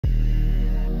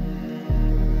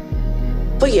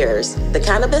For years, the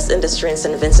cannabis industry in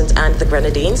St Vincent and the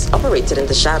Grenadines operated in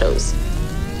the shadows.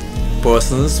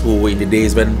 Persons who were in the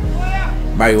days when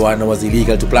marijuana was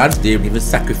illegal to plant, they even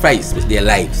sacrificed with their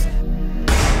lives.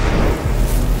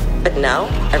 But now,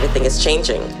 everything is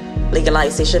changing.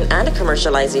 Legalization and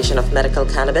commercialization of medical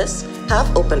cannabis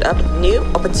have opened up new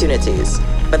opportunities.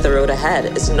 But the road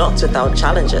ahead is not without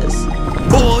challenges.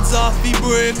 Boards off the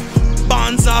break,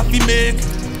 bonds off the make.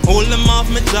 Hold them off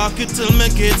my jacket till me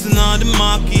get to the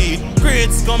market.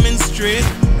 Crates coming straight,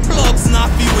 plugs not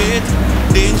be wait.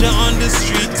 Danger on the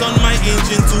street, on my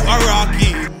engine to a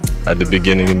rocky. At the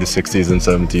beginning in the 60s and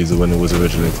 70s when it was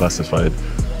originally classified,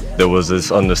 there was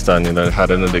this understanding that it had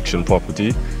an addiction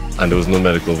property and there was no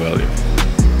medical value.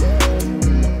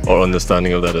 Our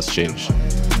understanding of that has changed.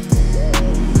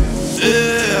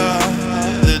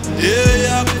 The day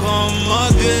I come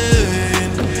again,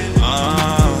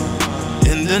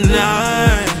 in the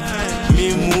night,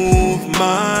 me move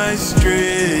my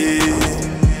straight.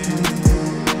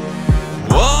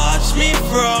 Watch me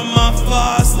from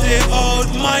afar, stay out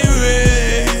my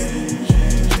range.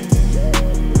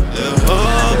 The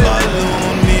hub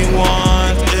alone me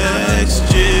want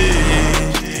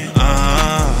exchange.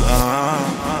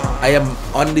 I am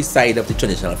on the side of the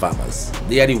traditional farmers.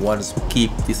 They are the ones who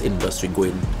keep this industry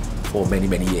going for many,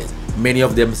 many years. Many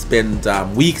of them spend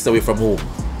weeks away from home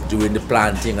doing the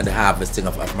planting and the harvesting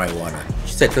of marijuana.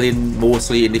 Settling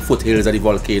mostly in the foothills of the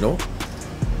volcano.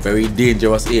 Very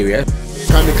dangerous area.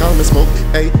 Can they call me smoke?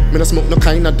 Hey, me no smoke no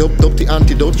kind of dope, the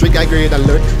antidote. Drink I grade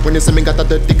alert. When you say me got a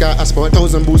dirty car, I sport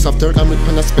 1,000 boosts of dirt. I'm with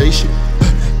on a spaceship.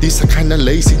 This a kinda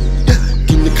lazy.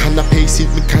 Give me kinda pacing,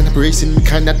 me kinda bracing, me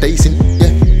kinda dacing.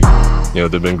 Yeah. You know,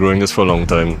 they've been growing this for a long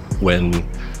time when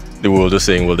the world is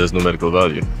saying, well, there's no medical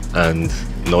value. And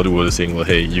now the world is saying, well,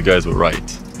 hey, you guys were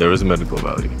right. There is a medical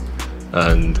value.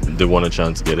 And they want a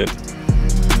chance to get it.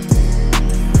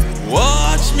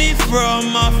 Watch me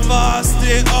from afar,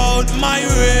 stay out my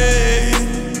way.